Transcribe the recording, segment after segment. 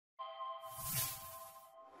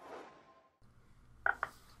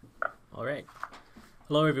All right.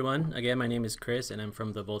 Hello, everyone. Again, my name is Chris, and I'm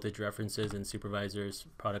from the Voltage References and Supervisors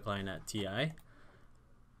product line at TI.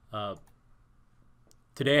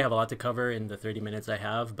 Today, I have a lot to cover in the 30 minutes I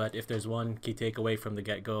have, but if there's one key takeaway from the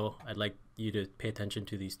get-go, I'd like you to pay attention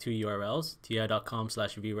to these two URLs.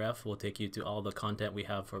 ti.com/vref will take you to all the content we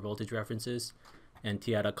have for voltage references, and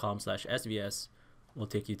ti.com/svs will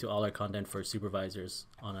take you to all our content for supervisors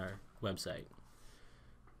on our website.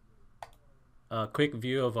 A quick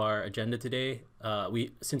view of our agenda today.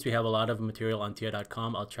 Since we have a lot of material on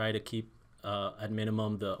ti.com, I'll try to keep at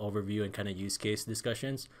minimum the overview and kind of use case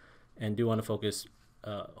discussions, and do want to focus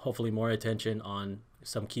hopefully more attention on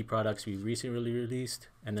some key products we recently released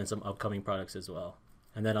and then some upcoming products as well.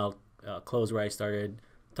 And then I'll close where I started,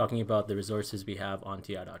 talking about the resources we have on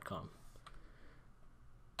ti.com.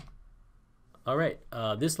 All right,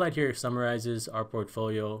 this slide here summarizes our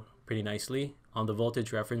portfolio pretty nicely. On the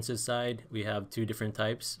voltage references side, we have two different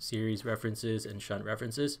types: series references and shunt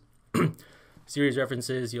references. Series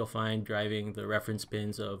references, you'll find driving the reference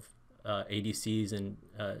pins of ADCs and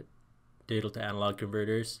digital to analog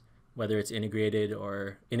converters, whether it's integrated in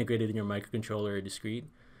your microcontroller or discrete.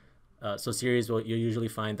 So series, you'll usually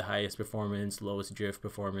find the highest performance, lowest drift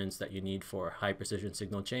performance that you need for high precision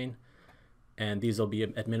signal chain. And these will be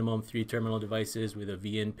at minimum 3 terminal devices with a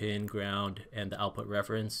VIN pin, ground, and the output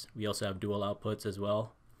reference. We also have dual outputs as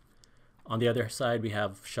well. On the other side, we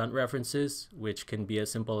have shunt references, which can be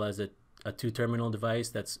as simple as a 2 terminal device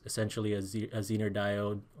that's essentially a Zener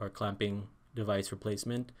diode or clamping device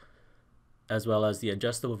replacement, as well as the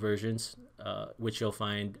adjustable versions, which you'll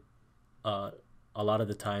find a lot of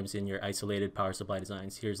the times in your isolated power supply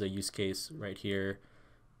designs. Here's a use case right here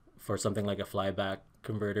for something like a flyback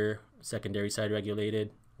converter, secondary side regulated,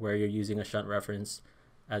 where you're using a shunt reference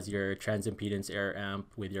as your transimpedance error amp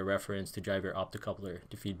with your reference to drive your optocoupler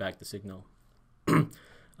to feed back the signal.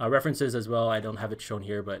 References as well, I don't have it shown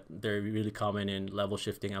here, but they're really common in level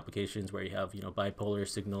shifting applications where you have bipolar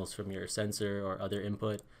signals from your sensor or other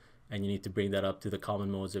input, and you need to bring that up to the common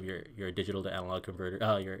modes of your digital to analog converter,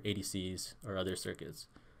 your ADCs or other circuits.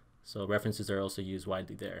 So references are also used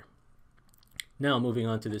widely there. Now moving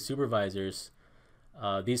on to the supervisors.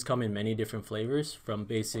 These come in many different flavors, from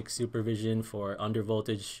basic supervision for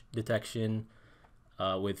undervoltage detection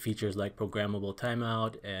with features like programmable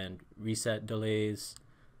timeout and reset delays,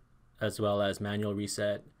 as well as manual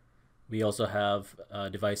reset. We also have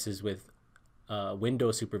devices with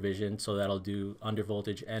window supervision, so that'll do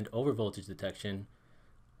undervoltage and overvoltage detection,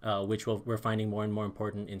 which we're finding more and more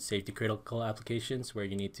important in safety critical applications where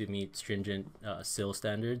you need to meet stringent SIL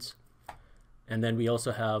standards. And then we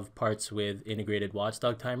also have parts with integrated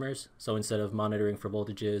watchdog timers. So instead of monitoring for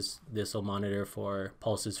voltages, this will monitor for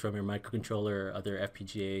pulses from your microcontroller or other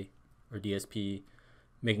FPGA or DSP,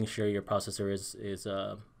 making sure your processor is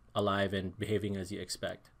alive and behaving as you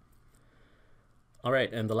expect. All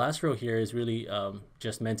right, and the last row here is really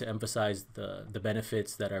just meant to emphasize the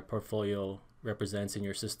benefits that our portfolio represents in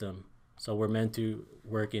your system. So we're meant to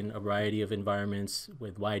work in a variety of environments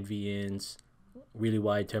with wide VINs, really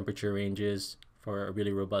wide temperature ranges for a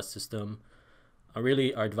really robust system.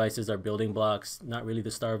 Really, our devices are building blocks, not really the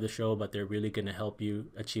star of the show, but they're really going to help you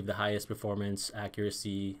achieve the highest performance,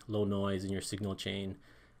 accuracy, low noise in your signal chain.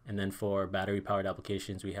 And then for battery powered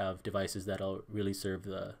applications, we have devices that'll really serve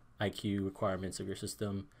the IQ requirements of your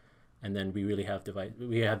system. And then we really have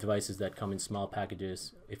devices that come in small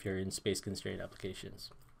packages if you're in space constrained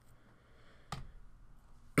applications.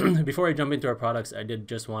 Before I jump into our products, I did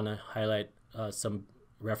just want to highlight some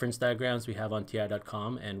reference diagrams we have on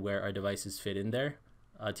ti.com and where our devices fit in there.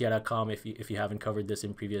 ti.com, if you haven't covered this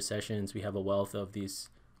in previous sessions, we have a wealth of these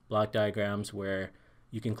block diagrams where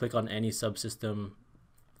you can click on any subsystem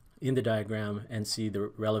in the diagram and see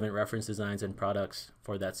the relevant reference designs and products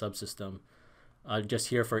for that subsystem. Just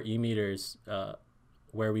here for e-meters,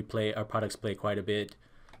 where our products play quite a bit.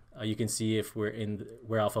 You can see if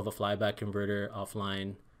we're off of a flyback converter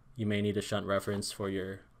offline, you may need a shunt reference for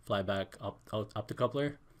your flyback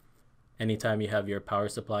optocoupler. Anytime you have your power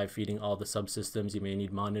supply feeding all the subsystems, you may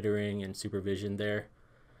need monitoring and supervision there.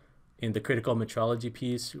 In the critical metrology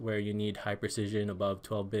piece, where you need high precision above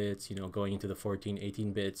 12 bits, going into the 14,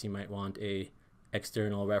 18 bits, you might want a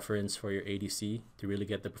external reference for your ADC to really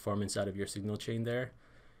get the performance out of your signal chain there.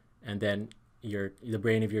 And then the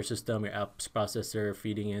brain of your system, your apps processor,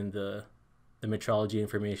 feeding in the metrology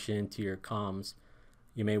information to your comms.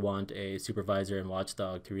 You may want a supervisor and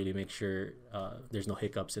watchdog to really make sure there's no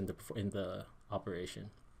hiccups in the operation.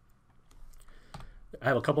 I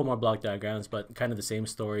have a couple more block diagrams, but kind of the same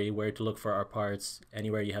story: where to look for our parts,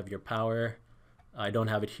 anywhere you have your power. I don't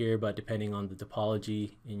have it here, but depending on the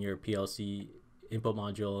topology in your PLC input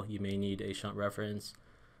module, you may need a shunt reference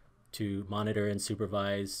to monitor and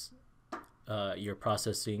supervise your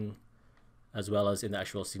processing, as well as in the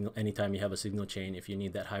actual signal. Anytime you have a signal chain, if you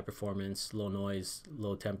need that high performance, low noise,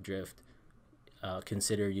 low temp drift,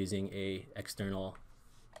 consider using a external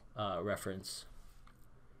reference.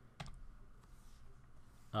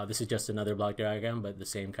 This is just another block diagram, but the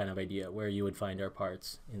same kind of idea where you would find our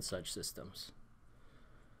parts in such systems.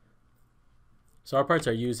 So our parts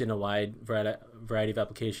are used in a wide variety of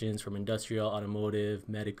applications, from industrial, automotive,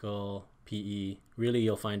 medical, PE. Really,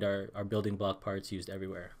 you'll find our building block parts used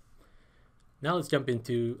everywhere. Now let's jump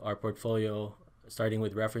into our portfolio, starting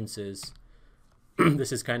with references.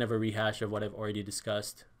 This is kind of a rehash of what I've already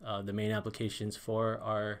discussed. The main applications for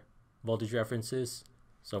our voltage references.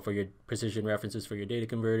 So for your precision references for your data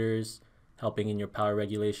converters, helping in your power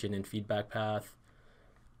regulation and feedback path,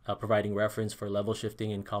 providing reference for level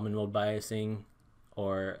shifting and common mode biasing,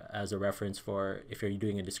 or as a reference for if you're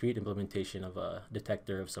doing a discrete implementation of a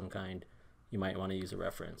detector of some kind, you might want to use a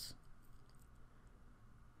reference.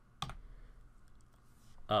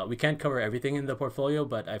 We can't cover everything in the portfolio,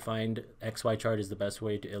 but I find XY chart is the best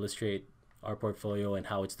way to illustrate our portfolio and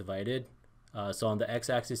how it's divided. So on the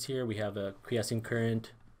x-axis here, we have a quiescent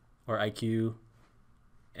current, or IQ,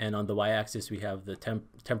 and on the y-axis, we have the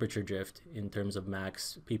temperature drift in terms of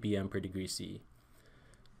max ppm per degree C.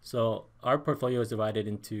 So our portfolio is divided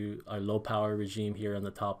into a low power regime here on the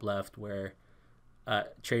top left, where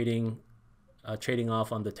trading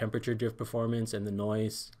off on the temperature drift performance and the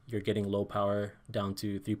noise, you're getting low power down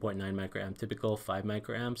to 3.9 microamp, typical 5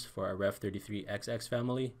 microamps for our Ref33XX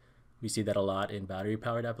family. We see that a lot in battery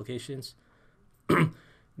powered applications.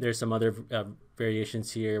 There's some other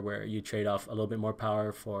variations here where you trade off a little bit more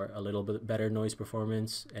power for a little bit better noise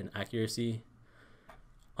performance and accuracy.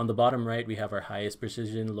 On the bottom right, we have our highest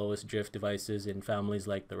precision, lowest drift devices in families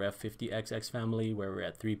like the Ref50XX family, where we're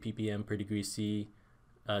at 3 ppm per degree C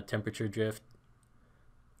temperature drift,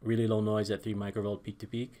 really low noise at 3 microvolt peak to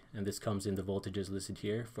peak, and this comes in the voltages listed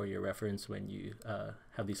here for your reference when you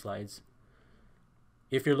have these slides.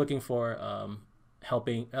 If you're looking for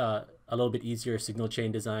helping a little bit easier signal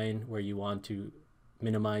chain design, where you want to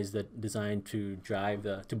minimize the design to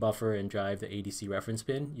buffer and drive the ADC reference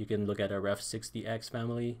pin, you can look at our Ref60X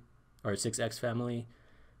family or 6X family,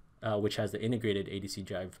 which has the integrated ADC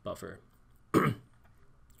drive buffer. All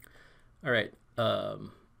right,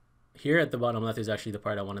 here at the bottom left is actually the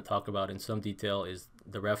part I want to talk about in some detail, is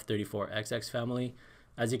the Ref34XX family.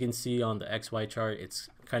 As you can see on the XY chart, it's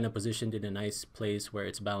kind of positioned in a nice place where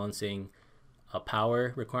it's balancing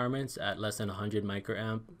power requirements at less than 100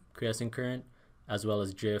 microamp quiescent current, as well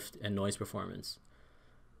as drift and noise performance.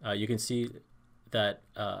 You can see that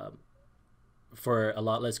for a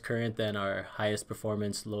lot less current than our highest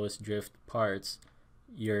performance, lowest drift parts,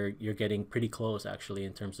 you're getting pretty close actually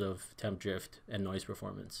in terms of temp drift and noise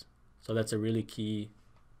performance. So that's a really key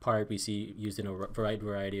part we see used in a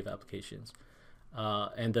variety of applications.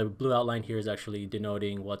 And the blue outline here is actually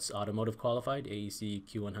denoting what's automotive qualified, AEC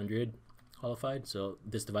Q100 qualified. So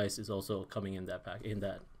this device is also coming in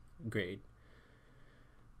that grade.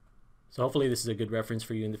 So hopefully this is a good reference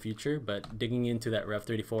for you in the future, but digging into that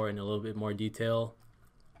Ref34 in a little bit more detail,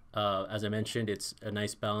 as I mentioned, it's a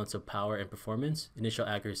nice balance of power and performance. Initial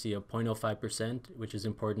accuracy of 0.05%, which is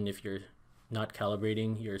important if you're not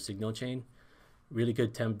calibrating your signal chain. Really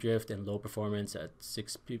good temp drift and low performance at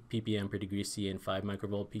 6 ppm per degree C and 5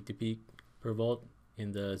 microvolt peak to peak per volt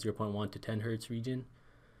in the 0.1 to 10 hertz region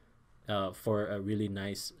for a really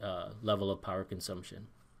nice level of power consumption.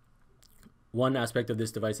 One aspect of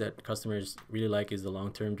this device that customers really like is the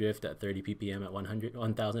long-term drift at 30 ppm at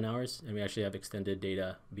 1,000 hours, and we actually have extended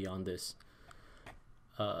data beyond this.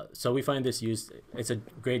 So we find this used, it's a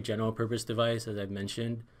great general purpose device, as I've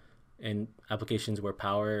mentioned, in applications where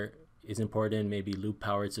power is important, maybe loop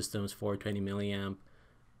powered systems, 420 milliamp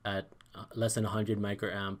at less than 100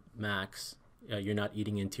 microamp max. You're not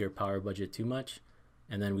eating into your power budget too much.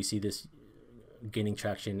 And then we see this gaining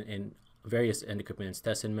traction in various end equipments,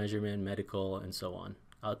 test and measurement, medical, and so on,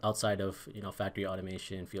 outside of factory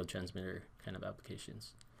automation, field transmitter kind of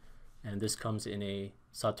applications. And this comes in a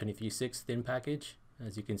SOT236 thin package,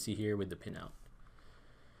 as you can see here with the pinout.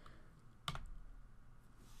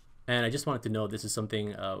 And I just wanted to note, this is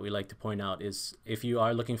something we like to point out, is if you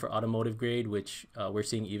are looking for automotive grade, which we're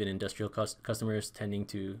seeing even industrial customers tending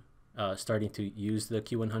to starting to use the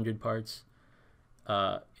Q100 parts,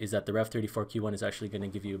 is that the Ref34 Q1 is actually going to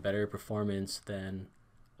give you a better performance than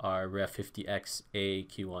our Ref50XA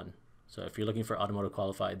Q1. So if you're looking for automotive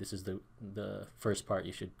qualified, this is the first part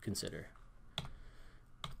you should consider.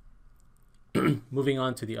 Moving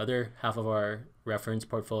on to the other half of our reference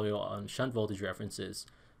portfolio on shunt voltage references.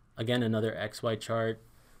 Again, another XY chart.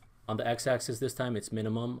 On the x-axis this time, it's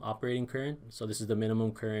minimum operating current. So this is the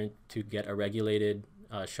minimum current to get a regulated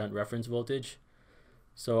shunt reference voltage.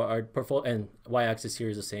 So our portfolio, and y-axis here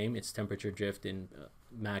is the same. It's temperature drift in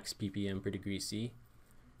max ppm per degree C.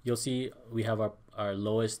 You'll see we have our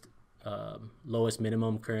lowest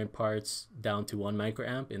minimum current parts down to 1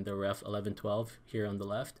 microamp in the ref 1112 here on the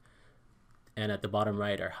left. And at the bottom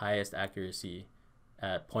right, our highest accuracy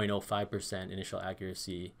at 0.05% initial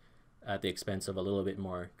accuracy at the expense of a little bit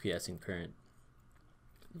more quiescent current.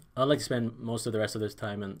 I'd like to spend most of the rest of this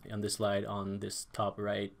time on this slide on this top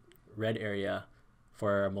right red area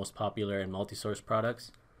for our most popular and multi-source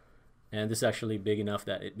products. And this is actually big enough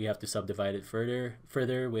that we have to subdivide it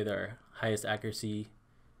further with our highest accuracy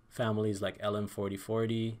families like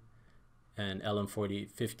LM4040 and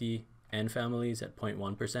LM4050 N families at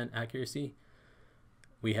 0.1% accuracy.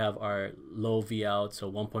 We have our low Vout,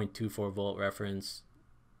 so 1.24 volt reference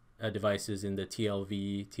devices in the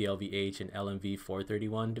TLV, TLVH, and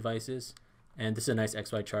LMV431 devices. And this is a nice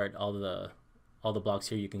XY chart. All the blocks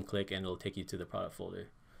here you can click and it'll take you to the product folder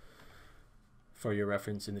for your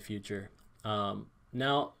reference in the future.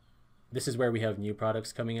 Now, this is where we have new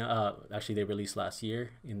products coming out. Actually, they released last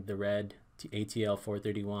year in the red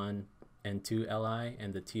ATL431 N2 Li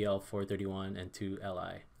and the TL431 N2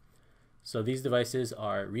 Li. So these devices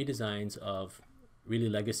are redesigns of really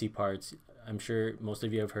legacy parts. I'm sure most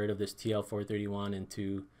of you have heard of this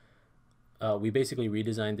TL431 N2. We basically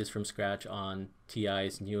redesigned this from scratch on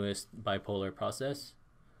TI's newest bipolar process.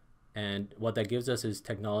 And what that gives us is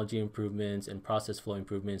technology improvements and process flow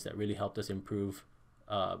improvements that really helped us improve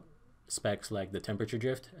specs like the temperature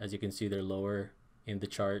drift. As you can see, they're lower in the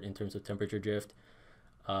chart in terms of temperature drift.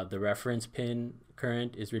 The reference pin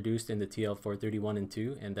current is reduced in the TL431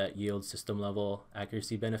 N2, and that yields system level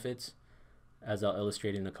accuracy benefits, as I'll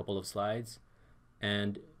illustrate in a couple of slides.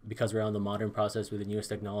 And because we're on the modern process with the newest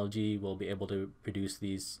technology, we'll be able to produce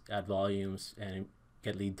these at volumes and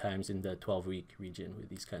get lead times in the 12-week region with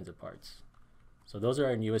these kinds of parts. So those are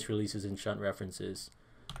our newest releases in shunt references.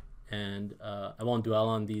 And I won't dwell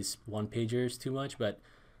on these one-pagers too much, but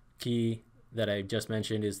key that I just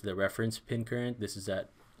mentioned is the reference pin current. This is at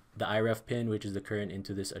the IREF pin, which is the current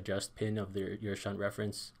into this adjust pin of your shunt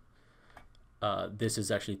reference. This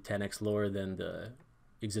is actually 10x lower than the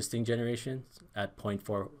existing generations at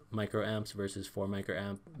 0.4 microamps versus 4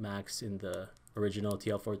 microamp max in the original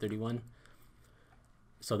TL431.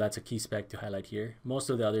 So that's a key spec to highlight here. Most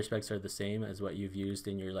of the other specs are the same as what you've used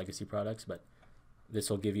in your legacy products, but this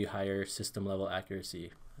will give you higher system level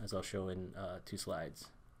accuracy, as I'll show in 2 slides.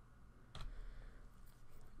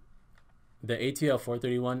 The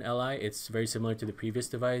ATL431 Li, it's very similar to the previous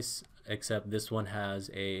device, except this one has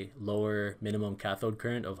a lower minimum cathode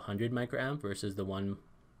current of 100 microamp versus the 1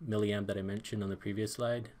 milliamp that I mentioned on the previous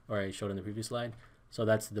slide, or I showed on the previous slide. So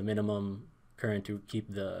that's the minimum current to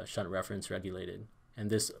keep the shunt reference regulated. And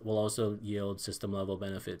this will also yield system level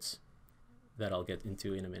benefits that I'll get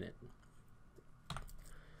into in a minute.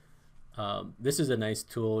 This is a nice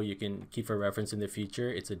tool you can keep for reference in the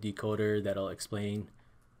future. It's a decoder that'll explain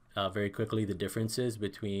very quickly the differences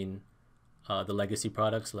between the legacy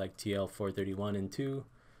products like TL431 N2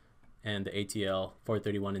 and the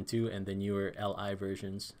ATL431 N2 and the newer Li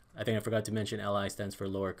versions. I think I forgot to mention Li stands for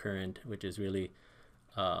lower current, which is really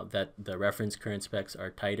that the reference current specs are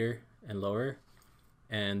tighter and lower,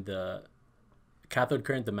 and the cathode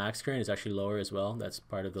current, the max current, is actually lower as well. That's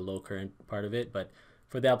part of the low current part of it. But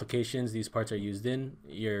for the applications these parts are used in,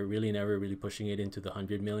 you're really never really pushing it into the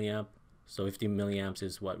 100 milliamp. So 50 milliamps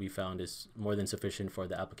is what we found is more than sufficient for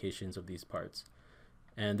the applications of these parts.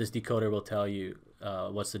 And this decoder will tell you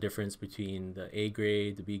what's the difference between the A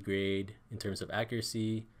grade, the B grade in terms of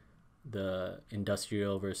accuracy, the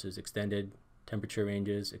industrial versus extended temperature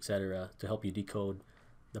ranges, etc., to help you decode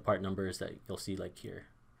the part numbers that you'll see like here.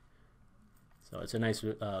 So it's a nice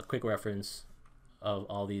quick reference of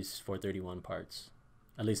all these 431 parts,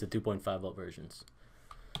 at least the 2.5 volt versions.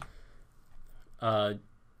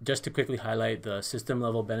 Just to quickly highlight the system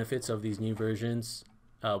level benefits of these new versions,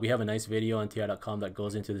 we have a nice video on TI.com that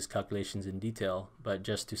goes into these calculations in detail, but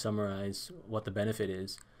just to summarize what the benefit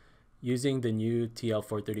is, using the new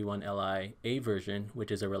TL431 Li A version, which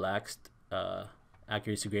is a relaxed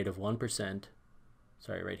accuracy grade of 1%,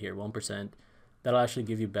 sorry, right here, 1%, that'll actually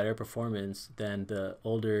give you better performance than the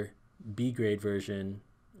older B grade version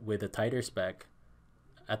with a tighter spec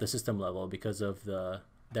at the system level because of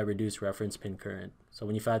that reduced reference pin current. So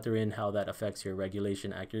when you factor in how that affects your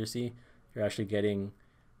regulation accuracy, you're actually getting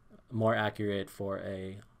more accurate for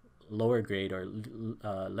a lower grade or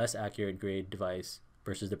less accurate grade device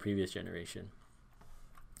versus the previous generation.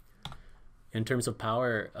 In terms of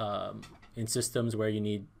power, in systems where you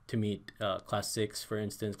need to meet class 6, for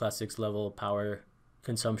instance, class 6 level power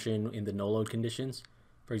consumption in the no load conditions.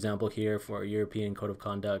 For example, here for European Code of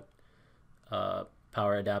Conduct,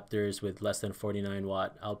 power adapters with less than 49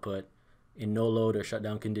 watt output, in no load or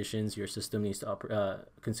shutdown conditions, your system needs to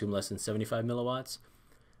consume less than 75 milliwatts.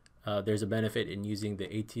 There's a benefit in using the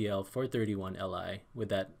ATL 431 Li with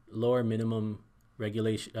that lower minimum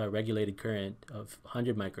regulated current of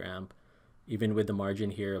 100 microamp, even with the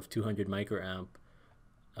margin here of 200 microamp.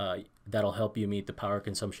 That'll help you meet the power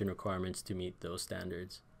consumption requirements to meet those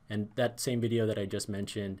standards. And that same video that I just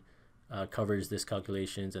mentioned covers this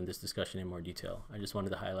calculations and this discussion in more detail. I just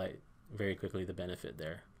wanted to highlight very quickly the benefit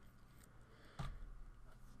there.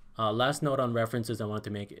 Last note on references I want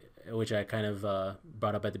to make, which I kind of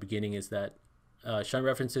brought up at the beginning, is that shunt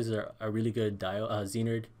references are really good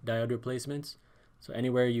Zener diode replacements. So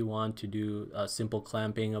anywhere you want to do a simple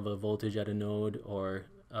clamping of a voltage at a node or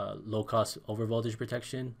low-cost overvoltage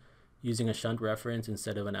protection, using a shunt reference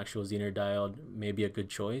instead of an actual Zener diode may be a good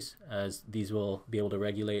choice, as these will be able to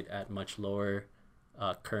regulate at much lower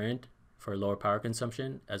current for lower power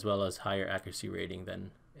consumption, as well as higher accuracy rating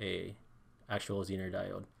than a actual Zener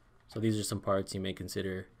diode. So these are some parts you may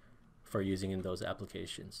consider for using in those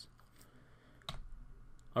applications.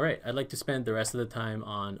 All right, I'd like to spend the rest of the time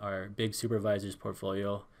on our big supervisors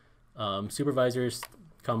portfolio. Supervisors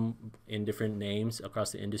come in different names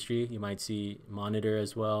across the industry. You might see monitor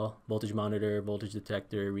as well, voltage monitor, voltage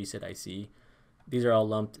detector, reset IC. These are all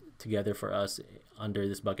lumped together for us under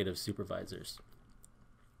this bucket of supervisors.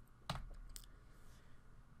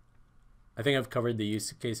 I think I've covered the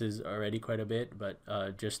use cases already quite a bit, but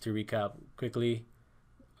just to recap quickly,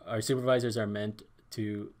 our supervisors are meant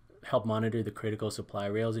to help monitor the critical supply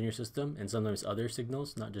rails in your system and sometimes other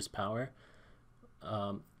signals, not just power.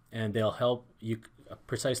 And they'll help you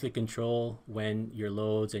precisely control when your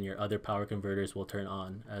loads and your other power converters will turn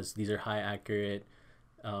on, as these are high accurate,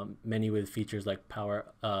 many with features like power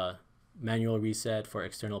manual reset for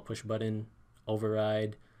external push button,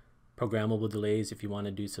 override, programmable delays if you want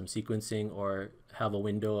to do some sequencing or have a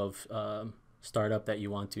window of startup that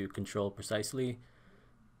you want to control precisely.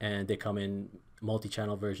 And they come in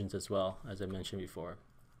multi-channel versions as well, as I mentioned before.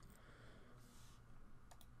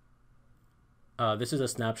 This is a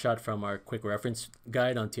snapshot from our quick reference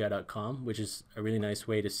guide on ti.com, which is a really nice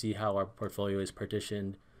way to see how our portfolio is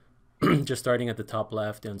partitioned. Just starting at the top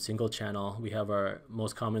left on single channel, we have our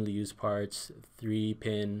most commonly used parts,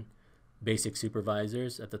 3-pin basic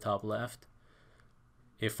supervisors at the top left.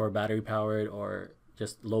 If for battery powered or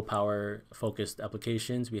just low power focused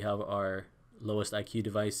applications, we have our lowest IQ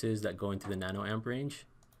devices that go into the nanoamp range.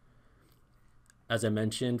 As I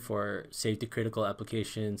mentioned, for safety critical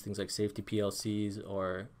applications, things like safety PLCs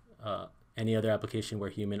or any other application where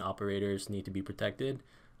human operators need to be protected,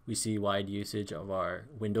 we see wide usage of our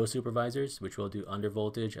window supervisors, which will do under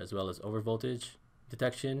voltage as well as over voltage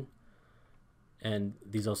detection. And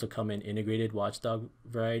these also come in integrated watchdog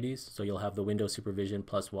varieties, so you'll have the window supervision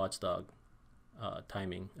plus watchdog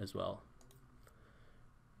timing as well.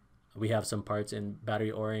 We have some parts in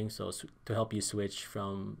battery O-ring, so to help you switch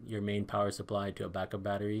from your main power supply to a backup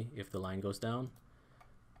battery if the line goes down.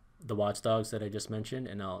 The watchdogs that I just mentioned,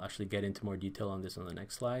 and I'll actually get into more detail on this on the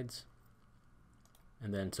next slides.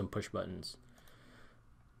 And then some push buttons.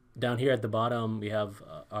 Down here at the bottom, we have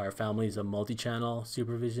our families of multi-channel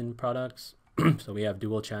supervision products. So we have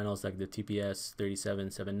dual channels like the TPS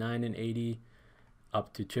 3779 and 80,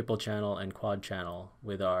 up to triple channel and quad channel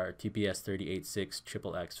with our TPS 386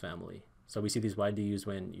 XXX family. So we see these widely used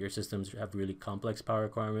when your systems have really complex power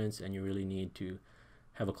requirements and you really need to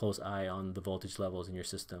have a close eye on the voltage levels in your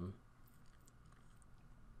system.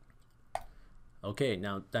 Okay,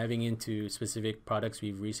 now diving into specific products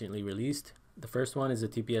we've recently released. The first one is the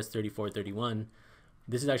TPS 3431.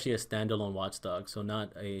 This is actually a standalone watchdog, so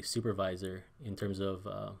not a supervisor in terms of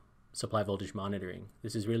supply voltage monitoring.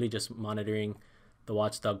 This is really just monitoring the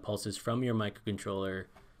watchdog pulses from your microcontroller,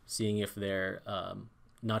 seeing if they're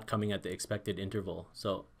not coming at the expected interval.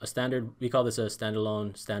 So a standard, we call this a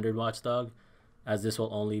standalone standard watchdog, as this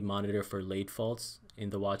will only monitor for late faults in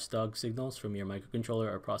the watchdog signals from your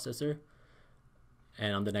microcontroller or processor.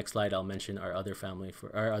 And on the next slide, I'll mention our other family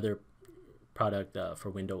for our other product for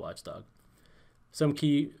window watchdog. Some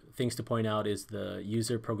key things to point out is the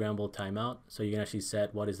user programmable timeout. So you can actually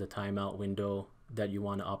set what is the timeout window that you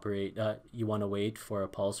want to operate, you want to wait for a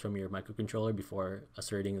pulse from your microcontroller before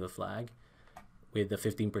asserting the flag, with the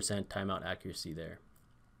 15% timeout accuracy there.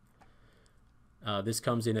 This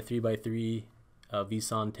comes in a 3x3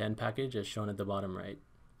 VSON 10 package as shown at the bottom right.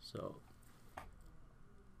 So,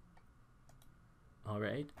 all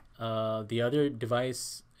right. The other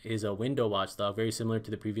device is a window watchdog, very similar to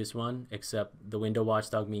the previous one, except the window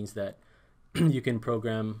watchdog means that you can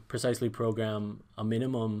precisely program a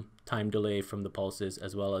minimum time delay from the pulses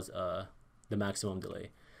as well as the maximum delay.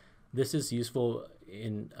 This is useful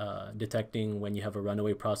in detecting when you have a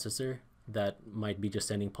runaway processor that might be just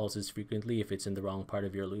sending pulses frequently if it's in the wrong part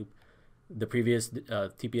of your loop. The previous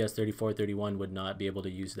TPS 3431 would not be able to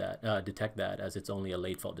use that, detect that, as it's only a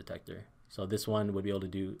late fault detector. So this one would be able to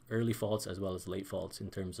do early faults as well as late faults in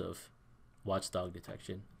terms of watchdog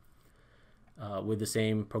detection. With the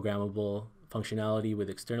same programmable functionality with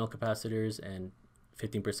external capacitors and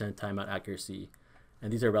 15% timeout accuracy.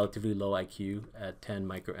 And these are relatively low IQ at 10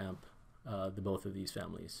 microamp, both of these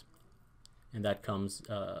families. And that comes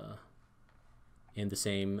in the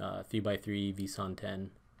same 3x3 VSON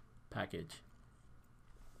 10 package.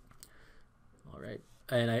 All right.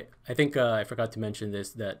 And I think I forgot to mention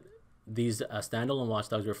this, that these standalone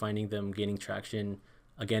watchdogs, we're finding them gaining traction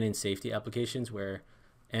again in safety applications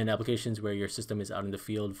and applications where your system is out in the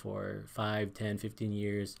field for 5, 10, 15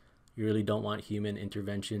 years. You really don't want human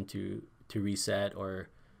intervention to reset or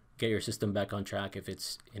get your system back on track if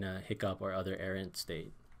it's in a hiccup or other errant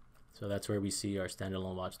state. So that's where we see our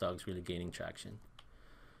standalone watchdogs really gaining traction.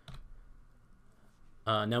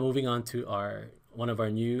 Now moving on to one of our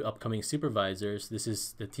new upcoming supervisors. This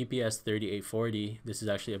is the TPS 3840. This is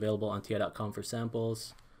actually available on TI.com for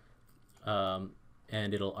samples, and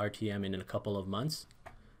it'll RTM in a couple of months.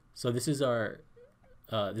 So this is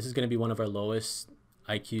this is going to be one of our lowest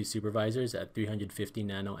IQ supervisors at 350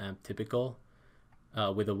 nanoamp typical,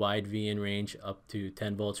 with a wide VN range up to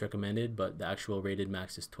 10 volts recommended, but the actual rated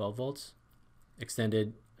max is 12 volts.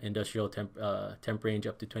 Extended industrial temp range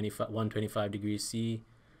up to 125 degrees C.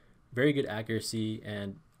 Very good accuracy,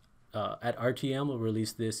 and at RTM we'll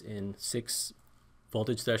release this in 6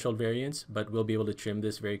 voltage threshold variants, but we'll be able to trim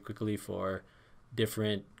this very quickly for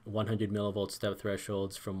different 100 millivolt step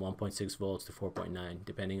thresholds from 1.6 volts to 4.9,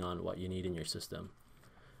 depending on what you need in your system.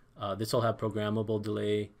 This will have programmable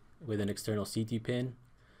delay with an external CT pin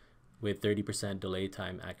with 30% delay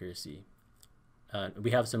time accuracy.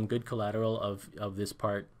 We have some good collateral of this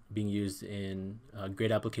part being used in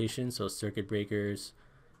grid applications, so circuit breakers,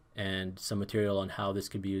 and some material on how this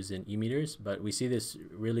could be used in e-meters, but we see this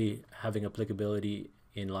really having applicability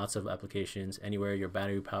in lots of applications, anywhere you're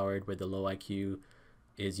battery powered where the low IQ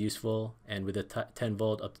is useful, and with a 10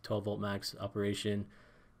 volt up to 12 volt max operation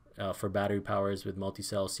for battery powers with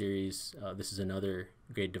multi-cell series, this is another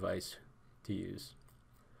great device to use.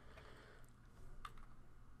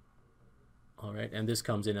 All right, and this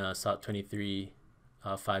comes in a SOT23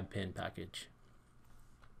 5-pin package.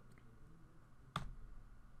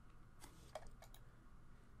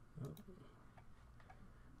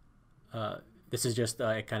 This is just,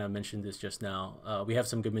 I kind of mentioned this just now. We have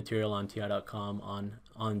some good material on TI.com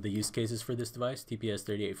on the use cases for this device, TPS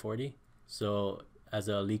 3840. So as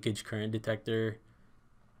a leakage current detector,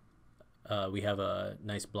 we have a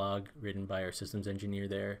nice blog written by our systems engineer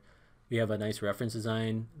there. We have a nice reference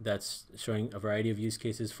design that's showing a variety of use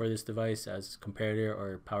cases for this device as comparator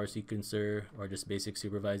or power sequencer or just basic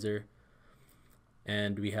supervisor.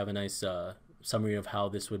 And we have a nice summary of how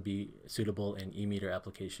this would be suitable in e-meter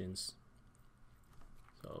applications.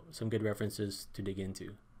 So some good references to dig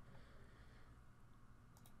into.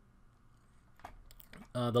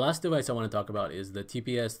 The last device I want to talk about is the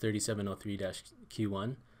TPS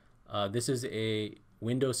 3703-Q1. This is a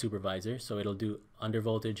window supervisor, so it'll do under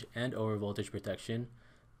voltage and over voltage protection.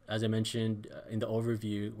 As I mentioned in the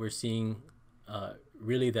overview, we're seeing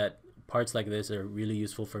really that parts like this are really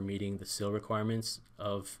useful for meeting the SIL requirements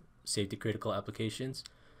of safety critical applications,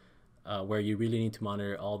 where you really need to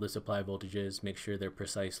monitor all the supply voltages, make sure they're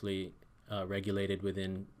precisely regulated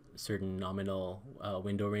within certain nominal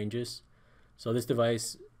window ranges. So this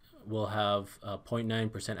device will have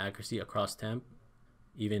 0.9% accuracy across temp,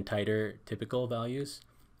 even tighter typical values,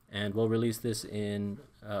 and we'll release this in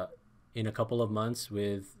a couple of months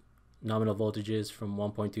with nominal voltages from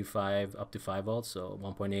 1.25 up to 5 volts, so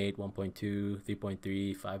 1.8, 1.2,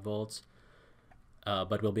 3.3, 5 volts.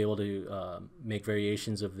 But we'll be able to make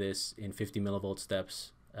variations of this in 50 millivolt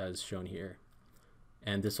steps as shown here.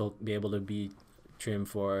 And this will be able to be trimmed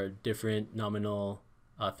for different nominal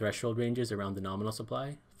threshold ranges around the nominal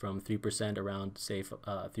supply, from 3% around, say,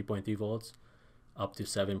 3.3 volts up to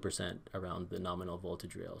 7% around the nominal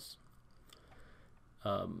voltage rails.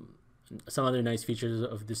 Some other nice features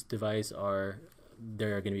of this device are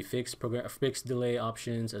there are going to be fixed delay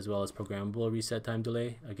options as well as programmable reset time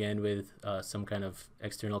delay, again with some kind of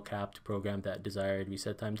external cap to program that desired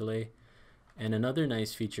reset time delay. And another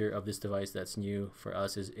nice feature of this device that's new for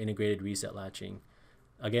us is integrated reset latching.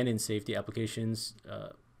 Again, in safety applications,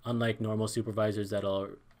 unlike normal supervisors that'll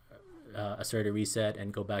assert a reset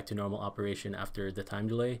and go back to normal operation after the time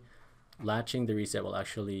delay, latching the reset will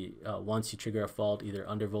actually, once you trigger a fault, either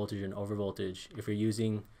under voltage or over voltage, if you're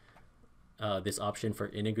using this option for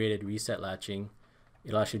integrated reset latching,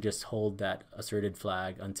 it'll actually just hold that asserted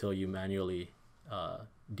flag until you manually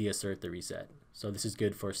deassert the reset. So this is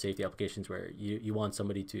good for safety applications where you want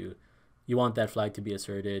that flag to be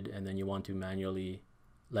asserted, and then you want to manually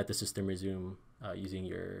let the system resume using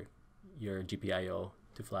your GPIO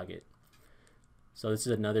to flag it. So this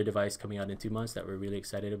is another device coming out in 2 months that we're really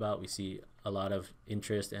excited about. We see a lot of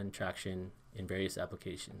interest and traction in various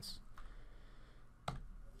applications.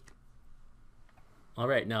 All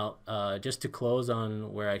right, now just to close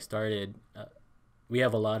on where I started, we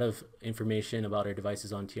have a lot of information about our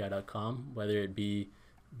devices on TI.com, whether it be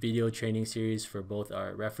video training series for both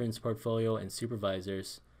our reference portfolio and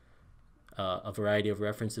supervisors, a variety of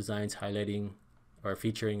reference designs highlighting or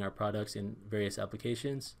featuring our products in various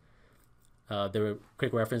applications. The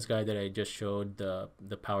quick reference guide that I just showed,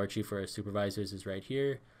 the power tree for our supervisors, is right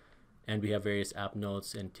here, and we have various app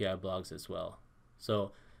notes and TI blogs as well.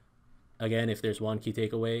 So again, if there's one key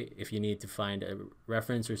takeaway, if you need to find a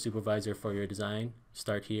reference or supervisor for your design,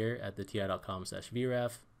 start here at the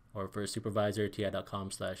ti.com/vref, or for a supervisor,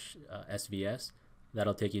 ti.com/svs.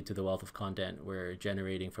 That'll take you to the wealth of content we're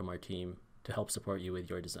generating from our team to help support you with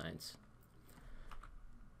your designs.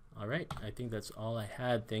 All right, I think that's all I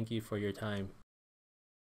had. Thank you for your time.